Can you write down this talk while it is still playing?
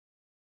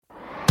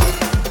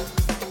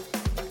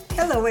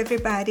Hello,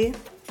 everybody.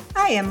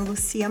 I am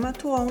Lucia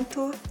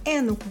Matuonto,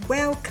 and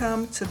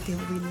welcome to the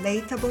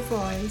Relatable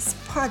Voice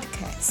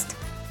podcast,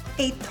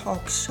 a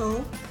talk show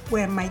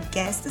where my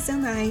guests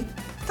and I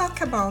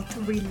talk about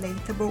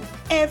relatable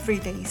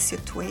everyday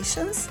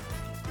situations,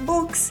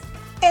 books,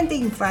 and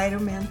the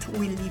environment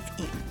we live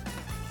in.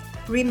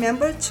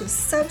 Remember to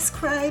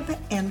subscribe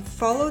and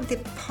follow the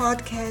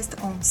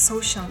podcast on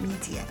social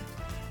media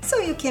so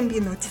you can be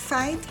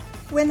notified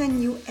when a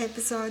new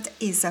episode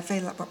is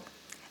available.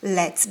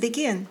 Let's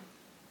begin.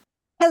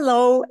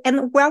 Hello,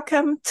 and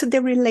welcome to the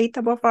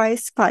Relatable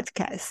Voice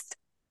podcast.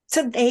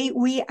 Today,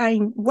 we are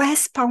in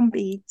West Palm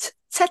Beach,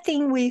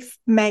 chatting with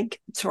Meg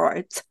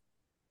George.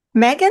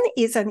 Megan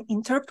is an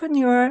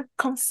entrepreneur,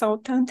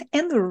 consultant,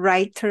 and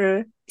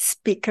writer,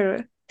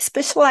 speaker,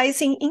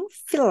 specializing in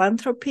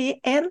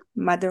philanthropy and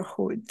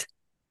motherhood.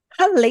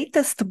 Her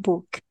latest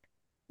book,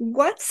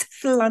 What's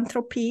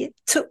Philanthropy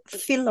to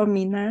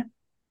Philomena,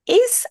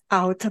 is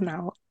out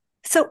now.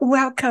 So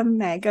welcome,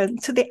 Megan,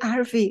 to the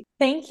RV.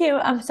 Thank you.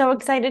 I'm so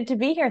excited to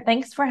be here.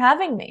 Thanks for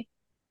having me.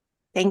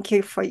 Thank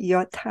you for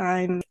your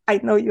time. I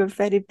know you're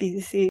very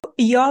busy.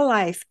 Your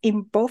life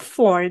in both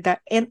Florida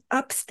and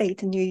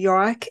upstate New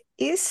York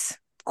is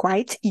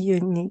quite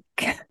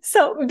unique.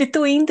 So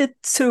between the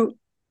two,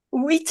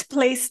 which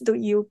place do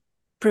you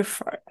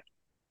prefer?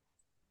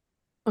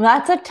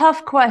 That's a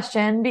tough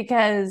question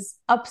because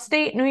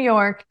upstate New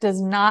York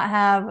does not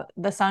have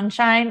the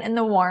sunshine and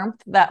the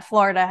warmth that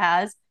Florida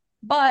has,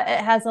 but it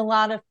has a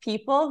lot of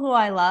people who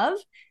I love,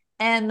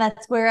 and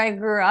that's where I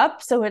grew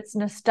up, so it's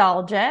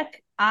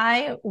nostalgic.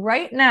 I,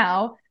 right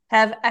now,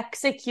 have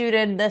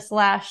executed this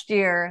last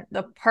year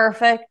the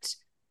perfect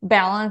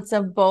balance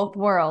of both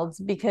worlds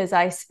because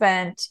I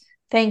spent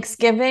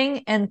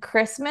Thanksgiving and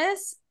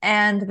Christmas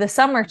and the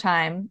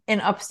summertime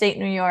in upstate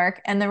New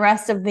York and the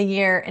rest of the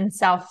year in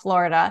South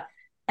Florida.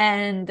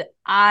 And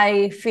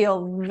I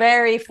feel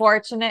very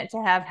fortunate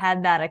to have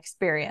had that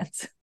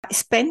experience.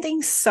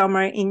 Spending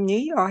summer in New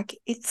York,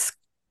 it's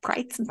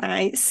quite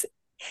nice.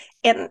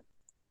 And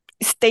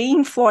staying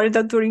in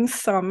Florida during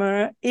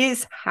summer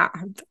is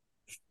hard.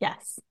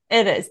 Yes,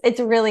 it is.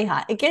 It's really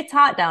hot. It gets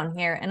hot down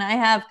here. And I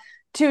have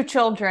two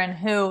children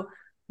who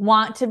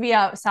want to be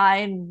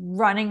outside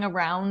running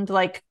around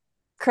like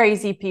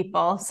crazy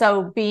people.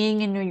 So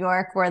being in New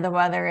York where the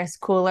weather is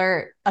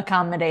cooler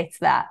accommodates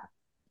that.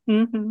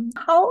 Mm-hmm.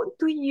 How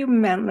do you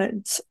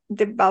manage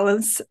the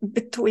balance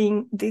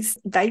between these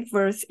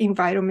diverse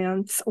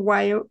environments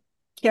while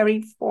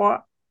caring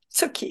for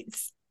two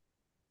kids?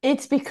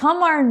 It's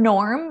become our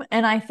norm.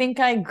 And I think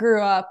I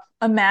grew up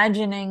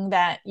imagining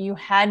that you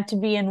had to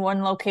be in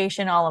one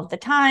location all of the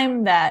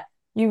time, that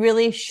you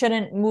really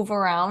shouldn't move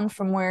around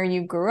from where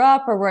you grew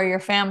up or where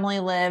your family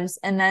lives.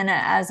 And then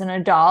as an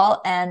adult,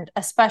 and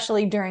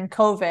especially during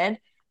COVID,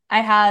 I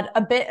had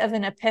a bit of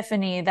an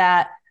epiphany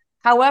that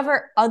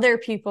however other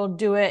people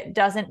do it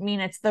doesn't mean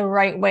it's the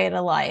right way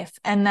to life.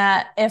 And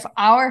that if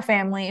our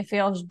family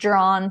feels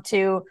drawn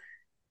to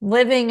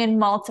living in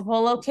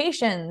multiple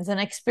locations and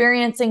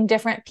experiencing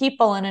different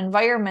people and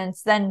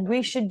environments, then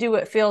we should do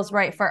what feels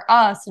right for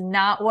us,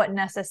 not what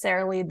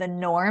necessarily the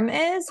norm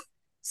is.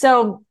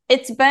 So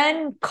it's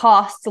been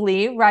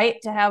costly, right,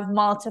 to have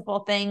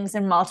multiple things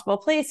in multiple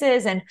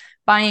places and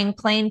buying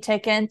plane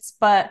tickets,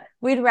 but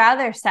we'd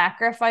rather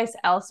sacrifice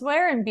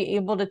elsewhere and be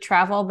able to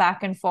travel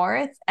back and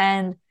forth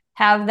and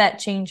have that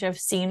change of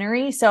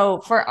scenery.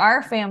 So for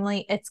our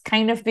family, it's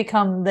kind of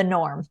become the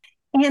norm.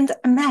 And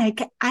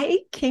Meg,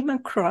 I came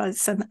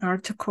across an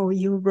article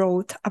you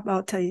wrote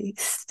about a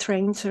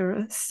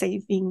stranger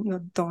saving your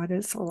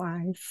daughter's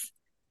life.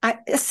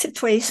 A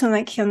situation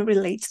I can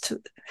relate to,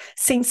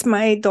 since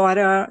my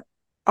daughter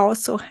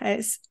also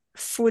has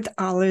food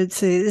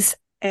allergies,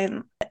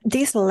 and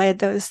this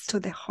led us to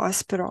the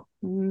hospital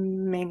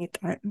many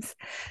times.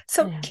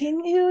 So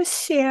Can you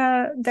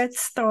share that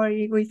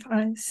story with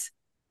us?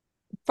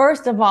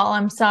 First of all,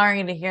 I'm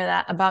sorry to hear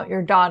that about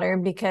your daughter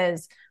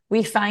because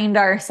we find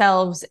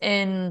ourselves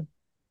in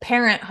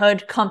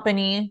parenthood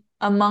company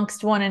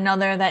amongst one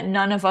another that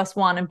none of us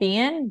want to be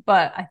in.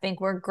 But I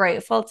think we're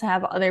grateful to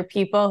have other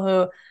people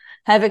who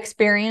have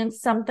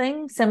experienced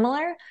something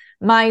similar.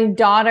 My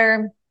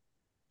daughter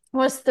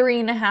was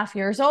 3.5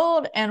 years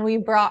old, and we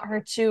brought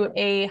her to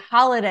a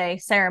holiday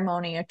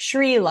ceremony, a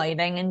tree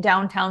lighting in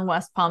downtown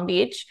West Palm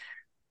Beach,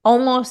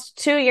 almost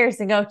 2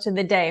 years ago to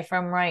the day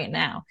from right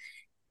now.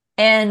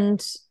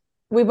 And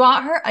we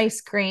bought her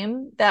ice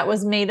cream that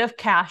was made of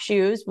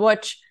cashews,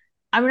 which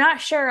I'm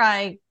not sure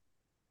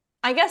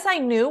I guess I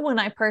knew when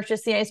I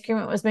purchased the ice cream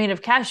it was made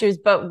of cashews,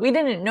 but we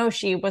didn't know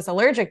she was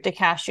allergic to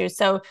cashews.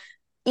 So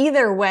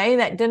either way,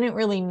 that didn't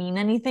really mean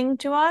anything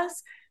to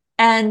us.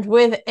 And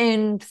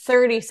within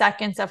 30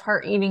 seconds of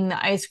her eating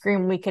the ice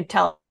cream, we could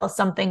tell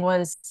something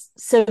was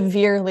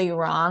severely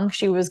wrong.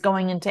 She was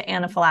going into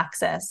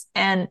anaphylaxis.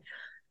 And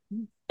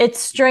it's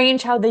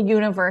strange how the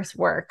universe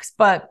works,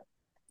 but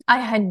I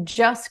had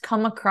just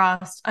come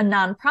across a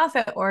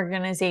nonprofit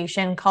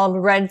organization called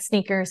Red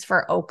Sneakers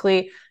for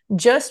Oakley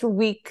just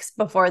weeks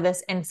before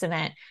this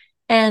incident.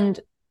 And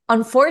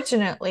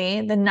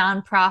unfortunately, the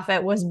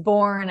nonprofit was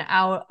born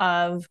out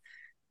of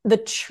the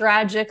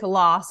tragic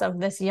loss of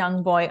this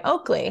young boy,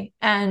 Oakley.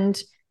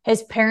 And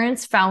his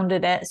parents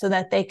founded it so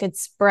that they could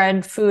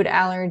spread food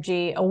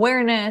allergy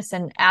awareness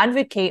and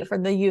advocate for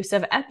the use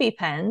of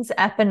EpiPens,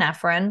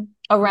 epinephrine,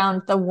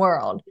 around the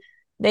world.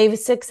 They've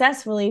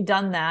successfully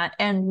done that.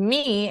 And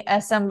me,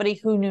 as somebody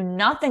who knew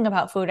nothing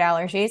about food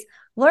allergies,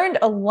 learned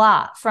a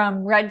lot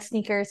from Red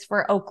Sneakers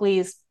for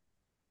Oakley's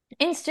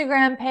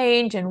Instagram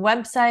page and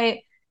website.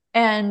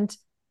 And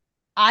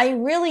I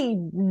really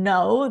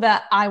know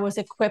that I was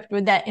equipped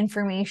with that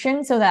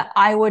information so that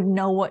I would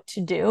know what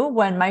to do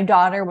when my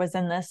daughter was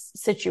in this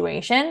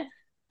situation.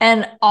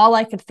 And all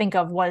I could think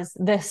of was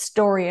this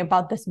story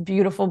about this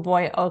beautiful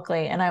boy,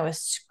 Oakley. And I was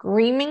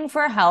screaming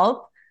for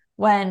help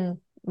when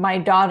my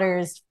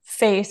daughter's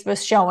face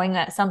was showing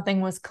that something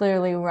was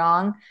clearly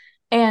wrong.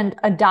 And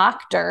a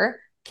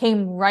doctor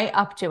came right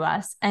up to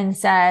us and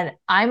said,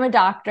 I'm a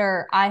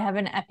doctor. I have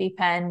an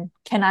EpiPen.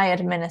 Can I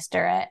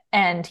administer it?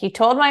 And he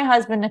told my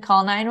husband to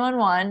call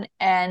 911,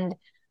 and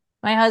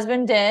my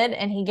husband did.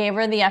 And he gave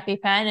her the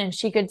EpiPen, and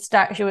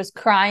she was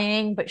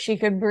crying, but she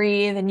could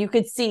breathe. And you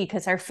could see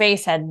because her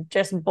face had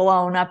just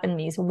blown up in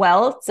these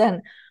welts,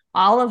 and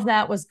all of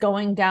that was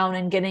going down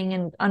and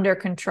getting under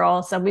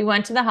control. So we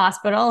went to the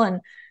hospital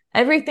and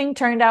everything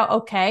turned out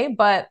okay.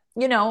 But,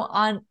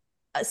 on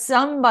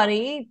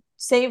somebody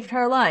saved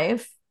her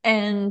life,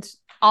 and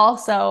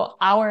also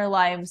our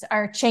lives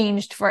are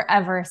changed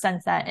forever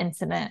since that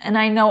incident. And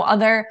I know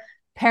other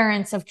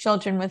parents of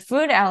children with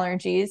food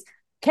allergies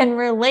can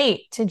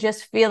relate to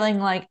just feeling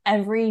like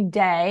every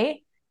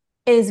day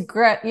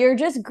you're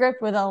just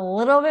gripped with a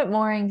little bit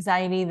more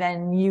anxiety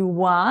than you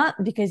want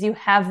because you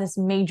have this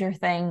major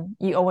thing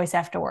you always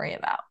have to worry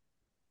about.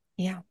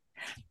 Yeah.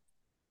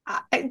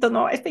 I don't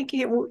know. I think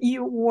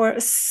you were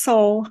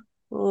so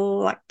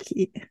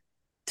lucky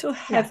to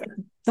have a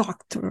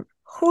doctor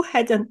who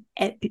had an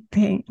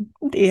EpiPen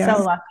there.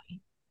 So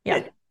lucky.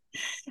 Yeah.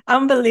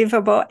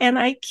 Unbelievable. And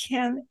I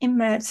can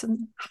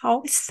imagine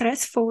how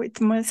stressful it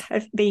must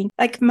have been.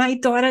 Like, my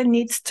daughter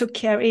needs to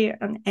carry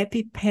an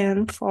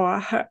EpiPen for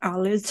her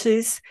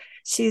allergies.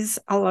 She's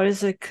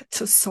allergic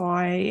to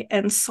soy,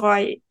 and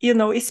soy,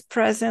 is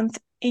present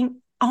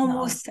in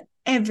almost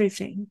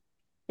everything.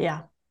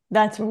 Yeah,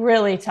 that's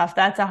really tough.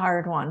 That's a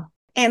hard one.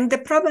 And the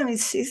problem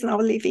is she's now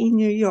living in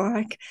New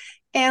York.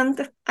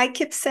 And I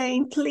kept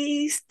saying,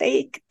 please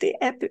take the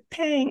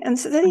EpiPen. And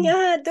she said,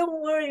 yeah,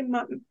 don't worry,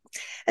 Mom.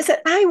 I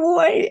said, I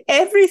worry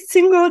every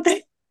single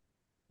day.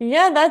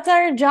 Yeah, that's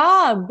our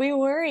job. We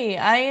worry.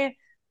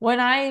 When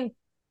I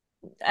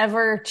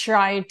ever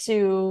try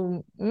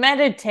to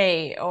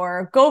meditate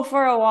or go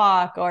for a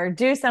walk or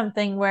do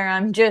something where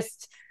I'm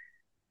just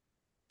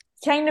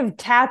kind of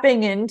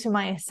tapping into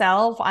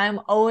myself,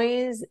 I'm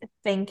always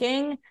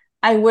thinking,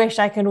 I wish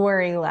I could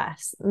worry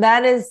less.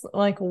 That is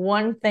like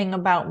one thing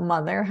about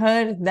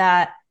motherhood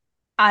that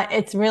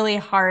it's really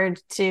hard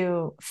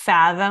to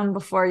fathom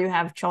before you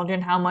have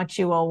children, how much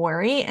you will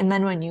worry. And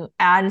then when you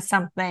add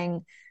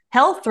something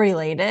health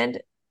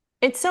related,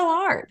 it's so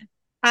hard.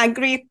 I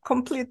agree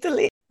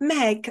completely.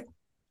 Meg,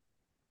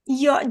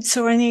 your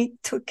journey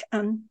took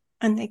an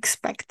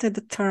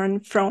unexpected turn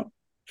from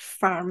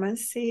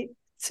pharmacy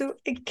to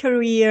a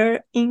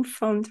career in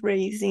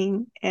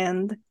fundraising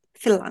and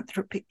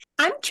philanthropy.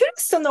 I'm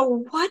curious to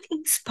know what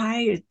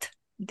inspired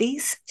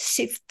this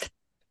shift.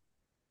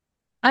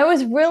 I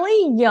was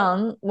really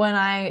young when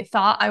I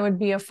thought I would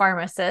be a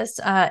pharmacist.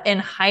 In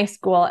high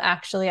school,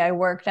 actually, I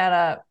worked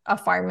at a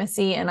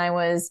pharmacy, and I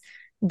was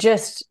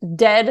just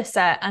dead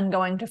set on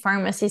going to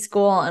pharmacy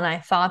school. And I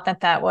thought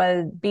that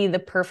would be the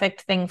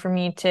perfect thing for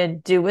me to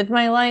do with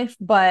my life.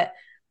 But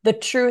the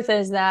truth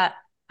is that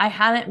I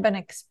hadn't been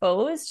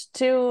exposed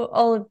to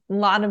a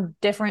lot of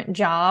different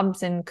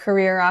jobs and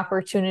career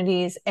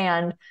opportunities.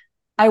 And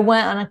I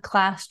went on a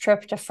class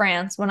trip to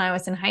France when I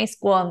was in high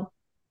school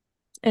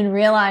and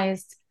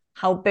realized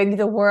how big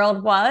the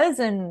world was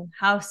and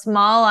how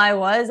small I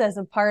was as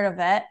a part of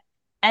it.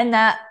 And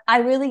that I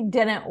really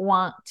didn't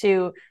want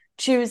to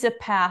choose a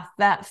path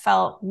that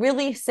felt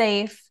really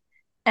safe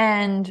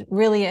and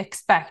really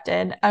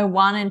expected. I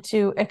wanted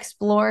to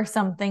explore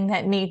something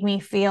that made me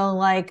feel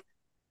like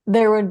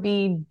there would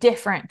be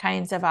different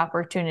kinds of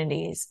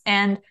opportunities.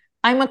 And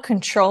I'm a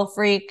control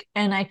freak,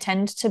 and I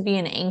tend to be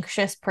an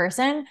anxious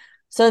person.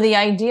 So the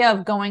idea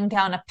of going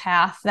down a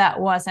path that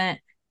wasn't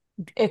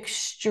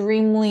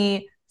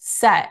extremely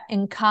set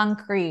and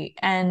concrete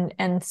and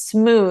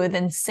smooth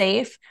and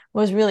safe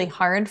was really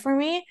hard for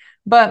me.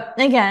 But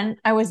again,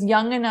 I was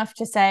young enough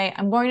to say,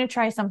 I'm going to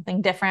try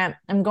something different.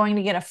 I'm going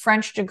to get a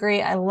French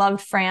degree. I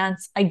loved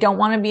France. I don't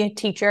want to be a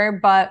teacher,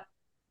 but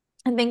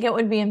I think it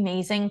would be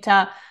amazing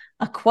to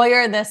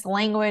acquire this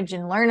language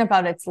and learn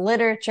about its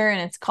literature and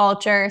its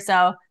culture.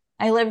 So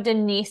I lived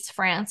in Nice,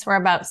 France for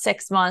about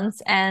 6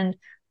 months, and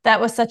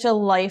that was such a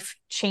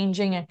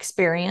life-changing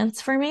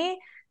experience for me.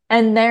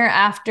 And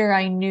thereafter,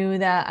 I knew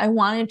that I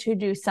wanted to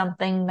do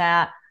something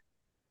that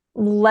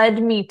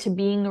led me to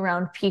being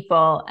around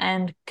people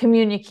and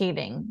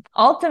communicating.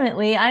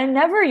 Ultimately, I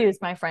never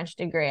used my French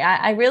degree.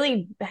 I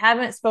really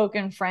haven't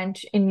spoken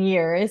French in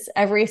years.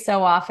 Every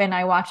so often,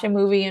 I watch a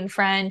movie in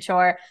French,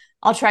 or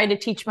I'll try to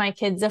teach my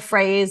kids a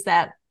phrase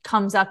that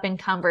comes up in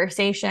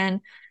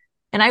conversation.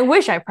 And I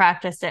wish I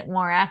practiced it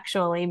more,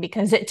 actually,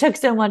 because it took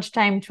so much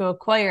time to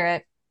acquire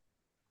it.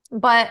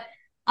 But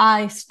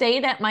I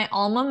stayed at my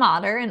alma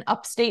mater in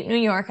upstate New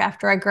York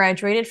after I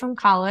graduated from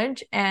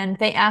college, and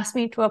they asked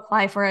me to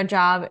apply for a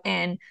job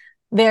in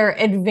their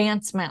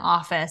advancement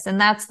office. And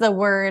that's the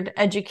word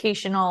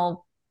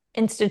educational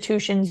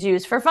institutions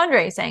use for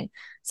fundraising.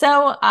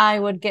 So I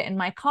would get in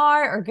my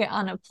car or get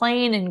on a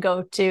plane and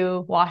go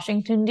to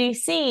Washington,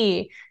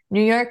 D.C.,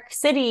 New York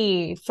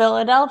City,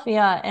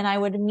 Philadelphia, and I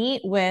would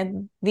meet with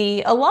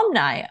the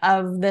alumni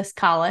of this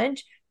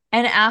college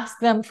and ask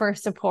them for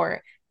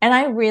support. And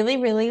I really,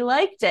 really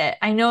liked it.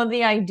 I know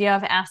the idea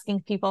of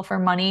asking people for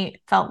money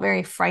felt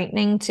very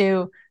frightening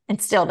to, and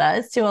still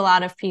does, to a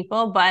lot of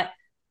people, but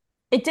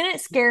it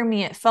didn't scare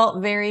me. It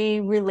felt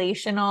very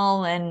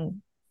relational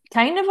and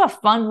kind of a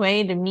fun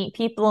way to meet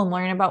people and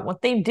learn about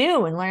what they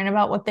do and learn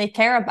about what they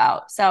care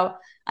about. So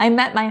I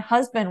met my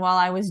husband while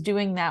I was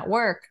doing that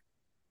work.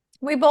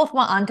 We both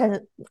went on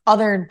to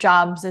other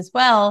jobs as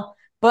well,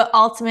 but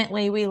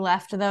ultimately we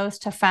left those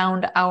to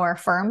found our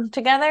firm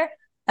together.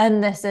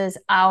 And this is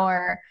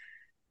our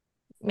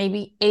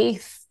maybe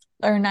 8th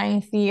or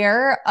 9th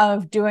year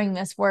of doing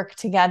this work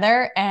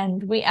together,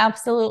 and we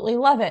absolutely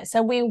love it.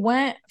 So we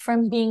went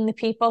from being the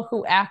people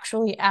who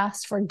actually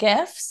asked for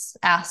gifts,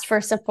 asked for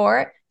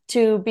support,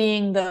 to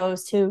being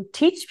those who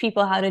teach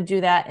people how to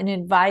do that and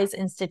advise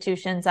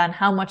institutions on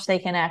how much they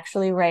can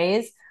actually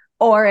raise,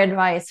 or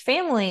advise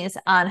families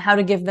on how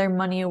to give their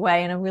money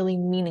away in a really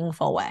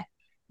meaningful way.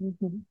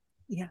 Mm-hmm.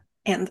 Yeah.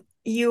 And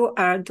you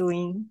are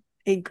doing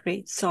a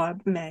great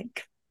job,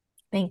 Meg.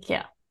 Thank you.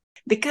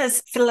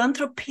 Because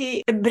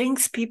philanthropy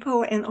brings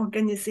people and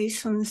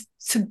organizations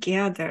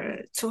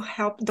together to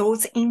help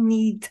those in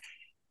need.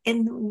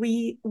 And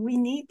we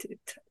need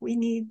it. We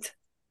need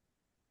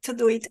to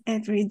do it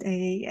every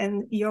day.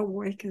 And your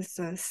work is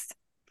just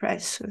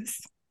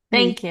precious.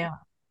 Thank you.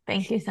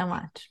 Thank you so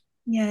much.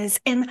 Yes.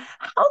 And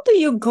how do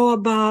you go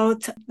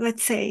about,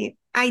 let's say,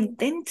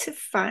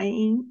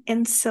 identifying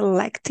and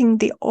selecting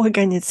the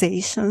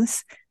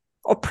organizations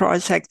or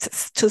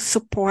projects to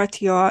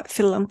support your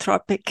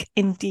philanthropic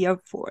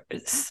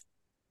endeavors?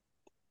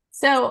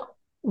 So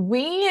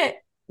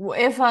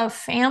if a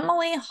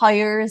family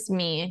hires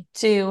me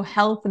to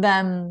help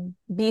them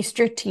be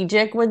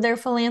strategic with their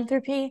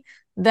philanthropy,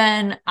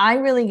 then I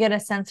really get a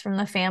sense from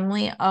the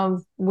family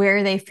of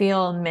where they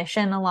feel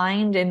mission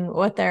aligned and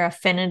what their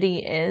affinity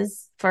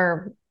is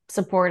for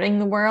supporting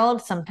the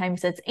world.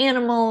 Sometimes it's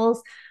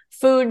animals,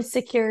 food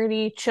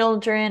security,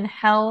 children,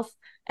 health.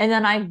 And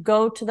then I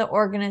go to the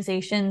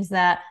organizations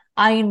that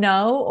I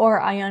know or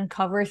I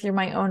uncover through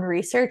my own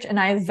research, and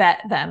I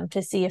vet them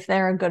to see if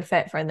they're a good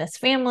fit for this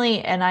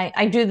family. And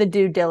I do the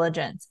due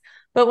diligence.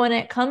 But when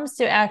it comes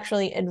to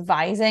actually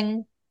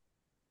advising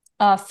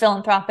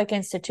philanthropic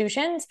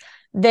institutions,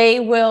 they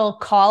will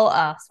call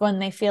us when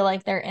they feel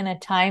like they're in a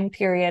time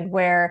period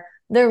where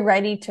they're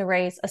ready to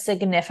raise a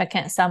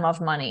significant sum of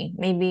money.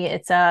 Maybe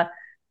it's a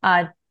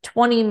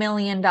 $20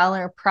 million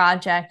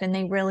project and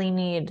they really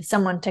need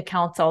someone to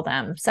counsel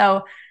them.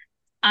 So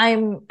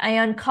I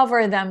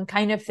uncover them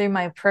kind of through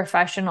my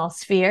professional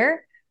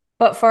sphere.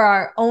 But for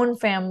our own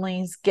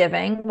families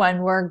giving, when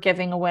we're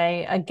giving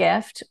away a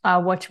gift,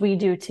 which we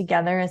do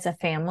together as a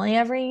family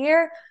every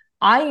year,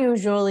 I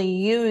usually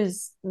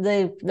use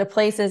the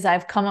places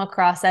I've come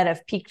across that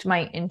have piqued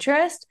my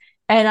interest.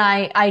 And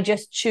I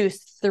just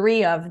choose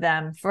 3 of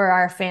them for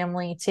our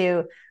family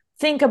to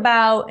think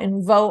about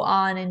and vote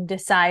on and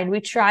decide. We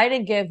try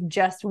to give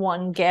just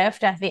one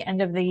gift at the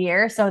end of the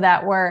year so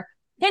that we're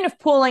kind of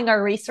pooling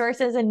our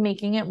resources and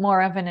making it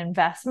more of an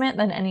investment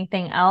than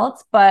anything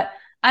else. But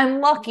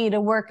I'm lucky to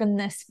work in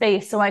this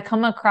space, so I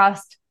come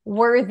across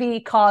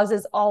worthy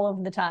causes all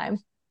of the time.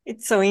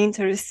 It's so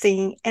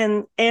interesting.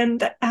 And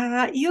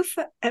you've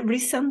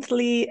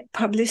recently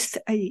published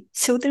a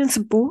children's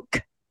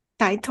book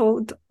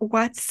titled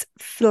What's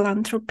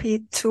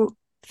Philanthropy to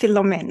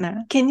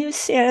Philomena? Can you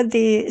share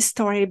the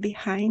story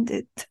behind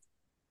it?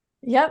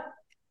 Yep.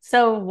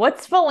 So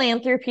what's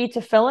philanthropy to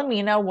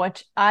Philomena,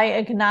 which I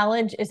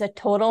acknowledge is a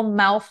total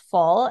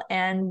mouthful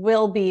and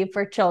will be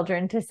for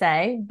children to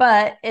say,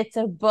 but it's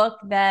a book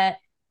that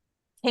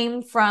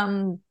came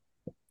from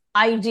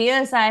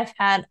ideas I've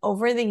had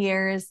over the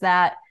years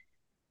that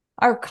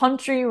our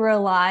country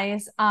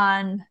relies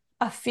on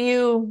a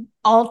few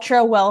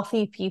ultra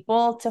wealthy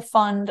people to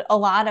fund a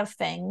lot of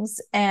things.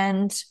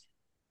 And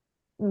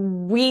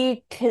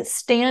we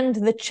stand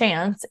the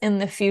chance in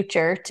the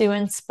future to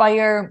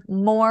inspire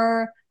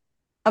more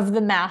of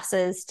the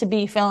masses to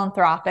be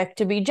philanthropic,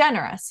 to be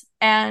generous.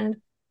 And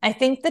I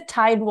think the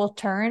tide will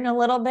turn a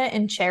little bit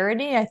in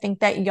charity. I think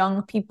that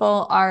young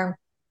people are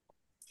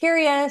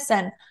curious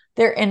and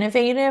they're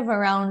innovative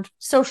around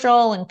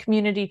social and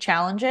community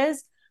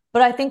challenges.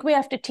 but I think we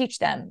have to teach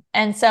them.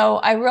 And so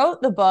I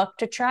wrote the book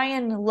to try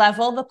and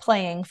level the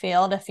playing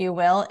field, if you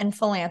will, in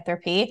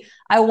philanthropy.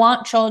 I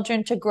want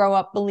children to grow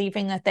up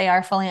believing that they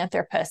are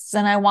philanthropists,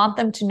 and I want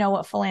them to know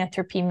what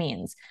philanthropy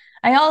means.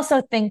 I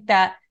also think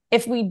that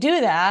if we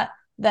do that,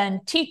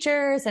 then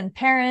teachers and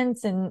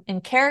parents and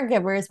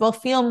caregivers will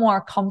feel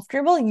more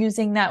comfortable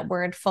using that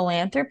word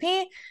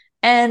philanthropy.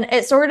 And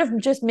it sort of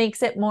just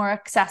makes it more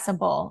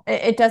accessible.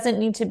 It doesn't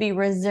need to be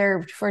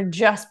reserved for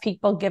just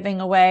people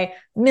giving away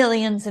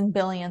millions and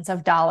billions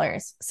of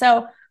dollars.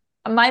 So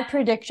my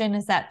prediction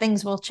is that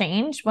things will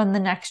change when the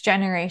next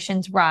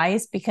generations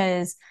rise,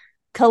 because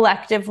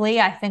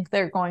collectively, I think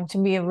they're going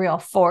to be a real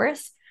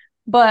force.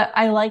 But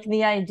I like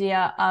the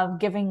idea of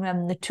giving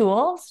them the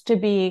tools to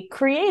be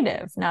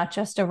creative, not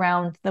just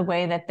around the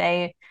way that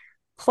they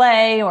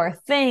play or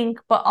think,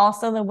 but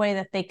also the way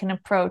that they can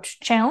approach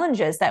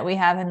challenges that we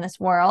have in this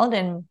world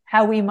and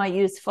how we might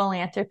use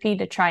philanthropy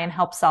to try and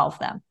help solve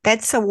them.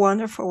 That's a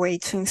wonderful way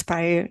to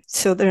inspire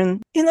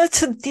children,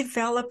 to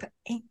develop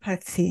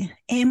empathy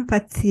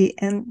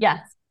and yes,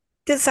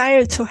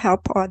 desire to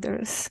help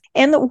others.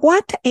 And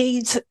what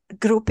age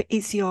group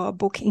is your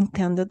book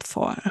intended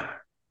for?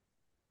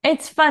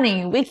 It's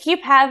funny. We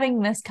keep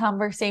having this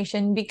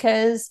conversation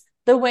because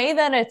the way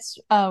that it's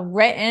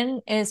written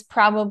is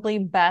probably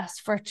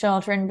best for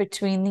children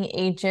between the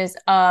ages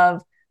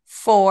of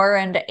 4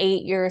 and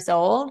 8 years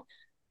old.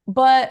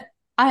 But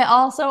I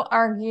also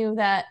argue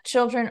that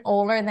children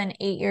older than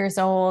 8 years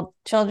old,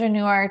 children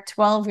who are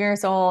 12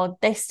 years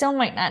old, they still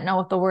might not know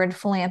what the word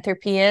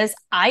philanthropy is.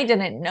 I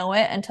didn't know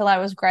it until I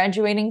was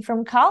graduating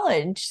from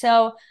college.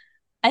 So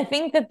I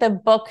think that the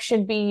book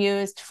should be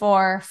used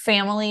for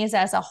families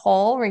as a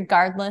whole,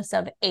 regardless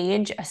of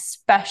age,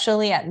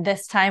 especially at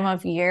this time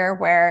of year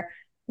where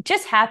it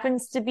just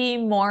happens to be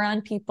more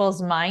on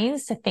people's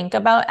minds to think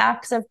about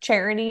acts of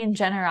charity and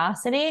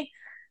generosity.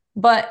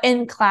 But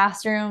in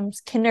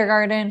classrooms,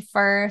 kindergarten,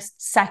 first,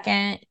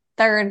 second,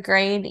 third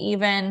grade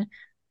even,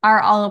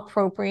 are all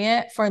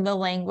appropriate for the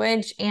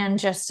language and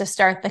just to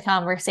start the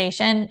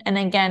conversation. And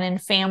again, in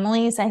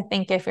families, I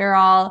think if you're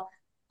all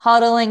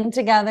huddling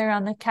together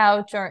on the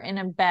couch or in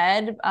a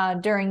bed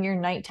during your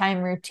nighttime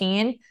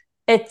routine,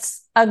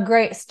 it's a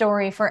great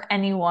story for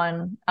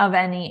anyone of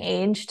any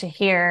age to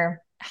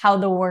hear how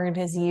the word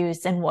is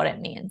used and what it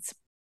means.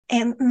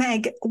 And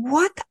Meg,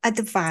 what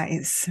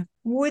advice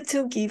would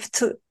you give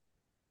to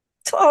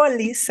our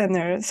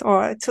listeners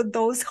or to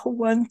those who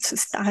want to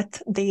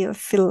start their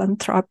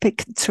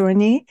philanthropic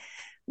journey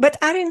but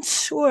aren't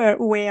sure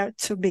where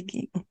to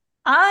begin?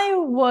 I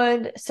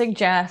would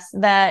suggest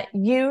that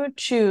you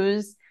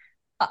choose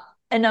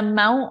an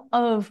amount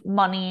of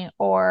money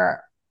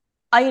or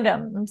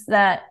items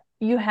that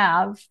you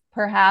have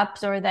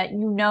perhaps, or that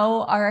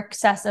are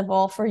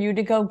accessible for you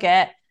to go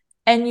get,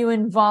 and you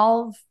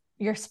involve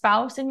your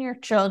spouse and your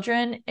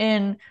children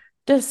in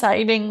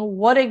deciding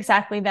what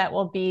exactly that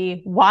will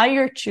be, why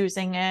you're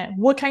choosing it,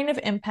 what kind of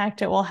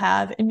impact it will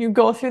have, and you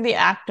go through the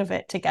act of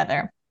it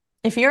together.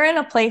 If you're in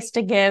a place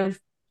to give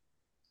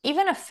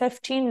even a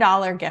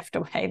 $15 gift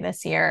away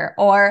this year,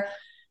 or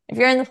if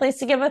you're in the place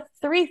to give a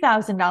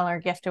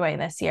 $3,000 gift away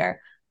this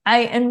year, I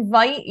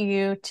invite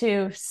you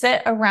to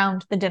sit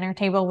around the dinner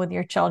table with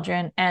your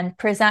children and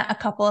present a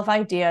couple of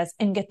ideas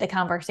and get the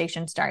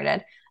conversation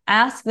started.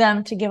 Ask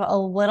them to give a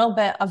little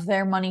bit of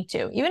their money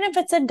too, even if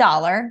it's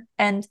 $1,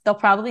 and they'll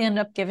probably end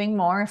up giving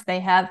more if they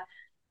have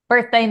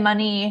birthday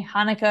money,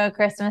 Hanukkah,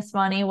 Christmas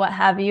money, what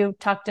have you,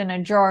 tucked in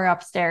a drawer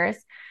upstairs.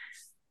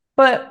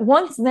 But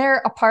once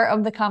they're a part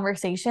of the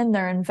conversation,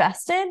 they're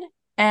invested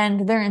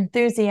and they're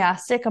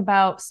enthusiastic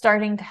about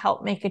starting to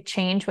help make a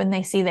change when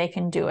they see they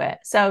can do it.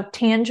 So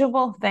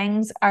tangible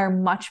things are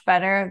much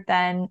better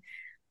than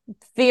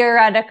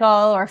theoretical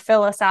or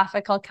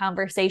philosophical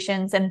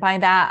conversations. And by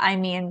that, I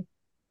mean,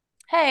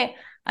 hey,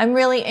 I'm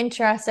really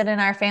interested in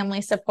our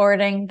family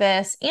supporting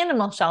this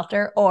animal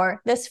shelter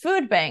or this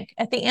food bank.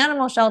 At the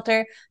animal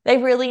shelter, they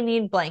really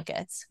need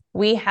blankets.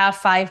 We have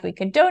 5 we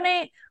could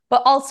donate,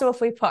 but also if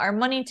we put our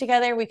money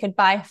together, we could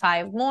buy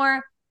 5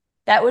 more.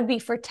 That would be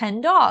for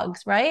 10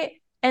 dogs, right?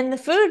 And the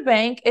food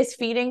bank is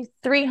feeding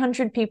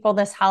 300 people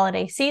this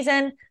holiday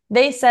season.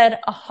 They said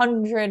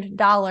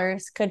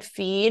 $100 could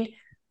feed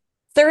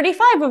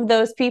 35 of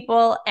those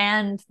people,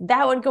 and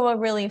that would go a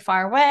really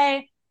far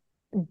way.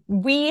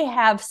 We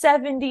have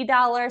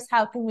 $70.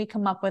 How can we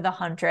come up with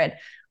 100?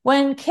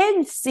 When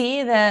kids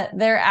see that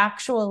they're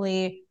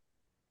actually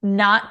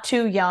not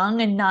too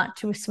young and not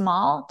too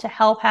small to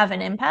help have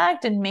an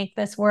impact and make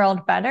this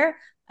world better,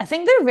 I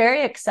think they're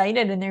very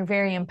excited and they're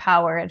very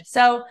empowered.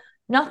 So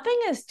nothing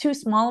is too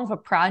small of a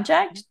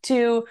project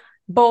to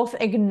both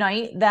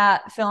ignite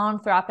that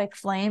philanthropic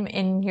flame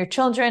in your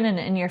children and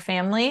in your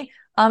family,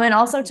 and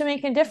also to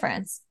make a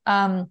difference.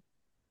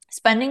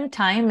 Spending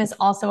time is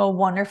also a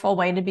wonderful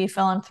way to be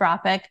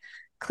philanthropic.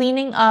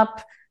 Cleaning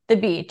up the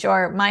beach,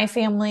 or my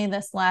family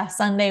this last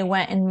Sunday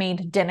went and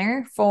made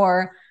dinner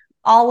for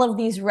all of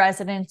these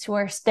residents who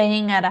are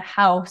staying at a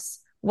house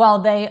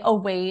while they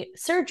await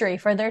surgery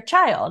for their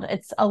child.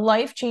 It's a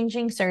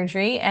life-changing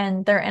surgery,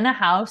 and they're in a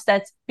house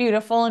that's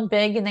beautiful and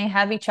big, and they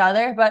have each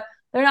other, but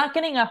they're not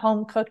getting a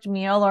home-cooked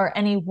meal or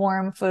any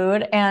warm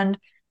food. And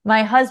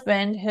my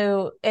husband,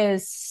 who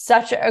is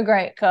such a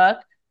great cook,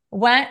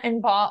 went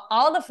and bought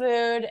all the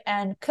food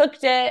and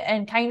cooked it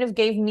and kind of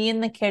gave me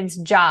and the kids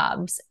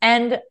jobs.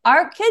 And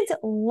our kids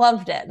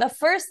loved it. The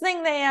first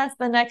thing they asked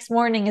the next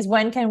morning is,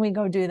 when can we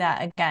go do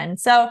that again?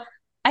 So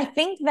I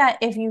think that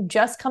if you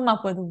just come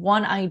up with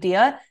one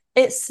idea,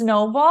 it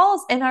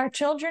snowballs and our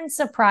children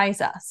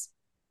surprise us.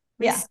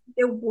 We see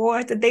the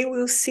world, they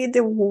will see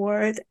the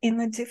world in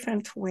a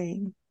different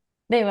way.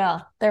 They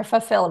will. They're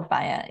fulfilled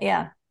by it.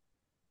 Yeah.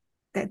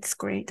 That's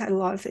great. I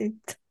love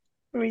it.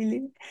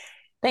 Really.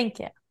 Thank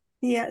you.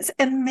 Yes.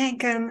 And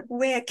Megan,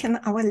 where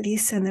can our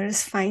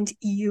listeners find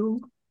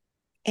you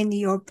and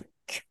your book?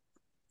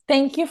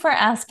 Thank you for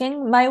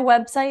asking. My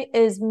website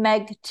is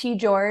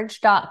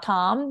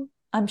megtgeorge.com.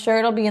 I'm sure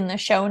it'll be in the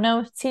show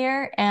notes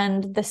here.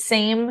 And the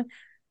same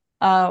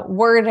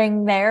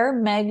wording there,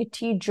 Meg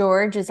T.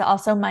 George, is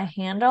also my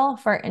handle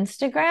for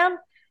Instagram.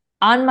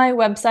 On my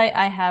website,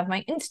 I have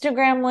my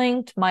Instagram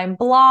linked, my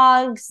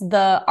blogs,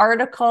 the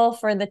article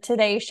for the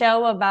Today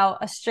Show about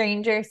a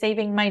stranger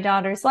saving my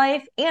daughter's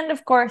life. And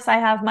of course, I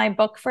have my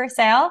book for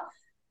sale.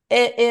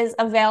 It is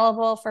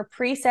available for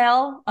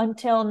pre-sale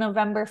until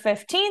November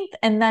 15th,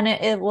 and then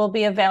it will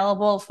be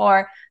available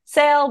for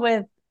sale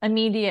with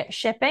immediate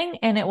shipping,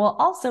 and it will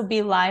also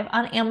be live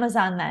on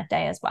Amazon that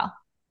day as well.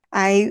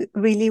 I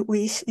really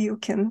wish you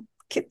can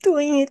keep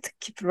doing it,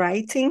 keep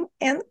writing,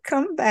 and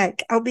come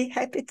back. I'll be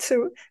happy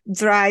to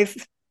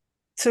drive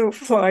to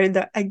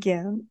Florida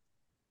again.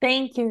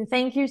 Thank you.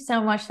 Thank you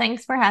so much.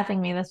 Thanks for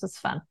having me. This was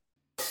fun.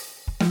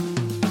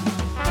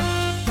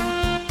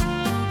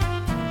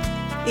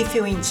 If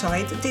you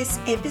enjoyed this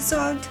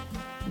episode,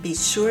 be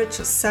sure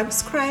to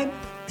subscribe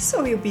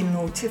so you'll be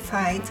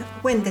notified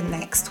when the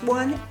next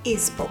one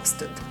is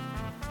posted.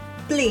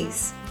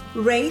 Please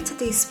rate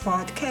this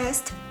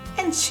podcast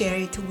and share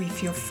it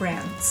with your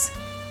friends.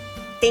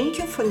 Thank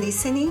you for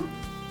listening,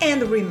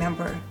 and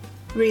remember,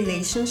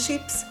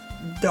 relationships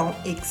don't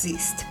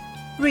exist.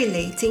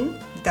 Relating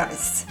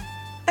does.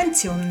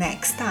 Until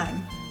next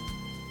time.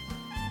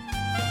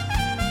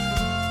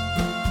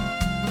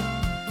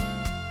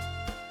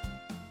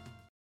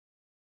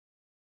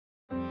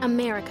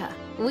 America.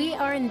 We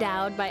are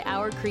endowed by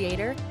our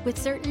Creator with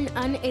certain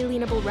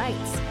unalienable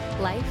rights: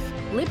 life,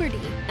 liberty,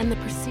 and the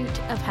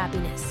pursuit of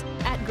happiness.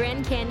 At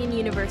Grand Canyon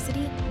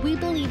University, we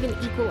believe in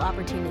equal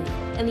opportunity,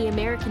 and the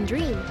American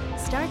dream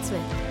starts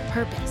with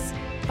purpose.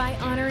 By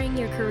honoring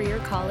your career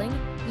calling,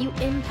 you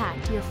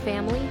impact your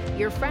family,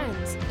 your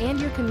friends, and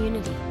your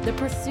community. The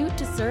pursuit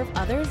to serve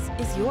others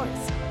is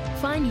yours.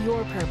 Find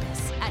your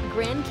purpose at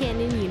Grand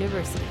Canyon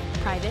University.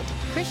 Private,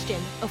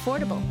 Christian,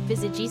 affordable.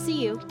 Visit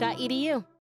gcu.edu.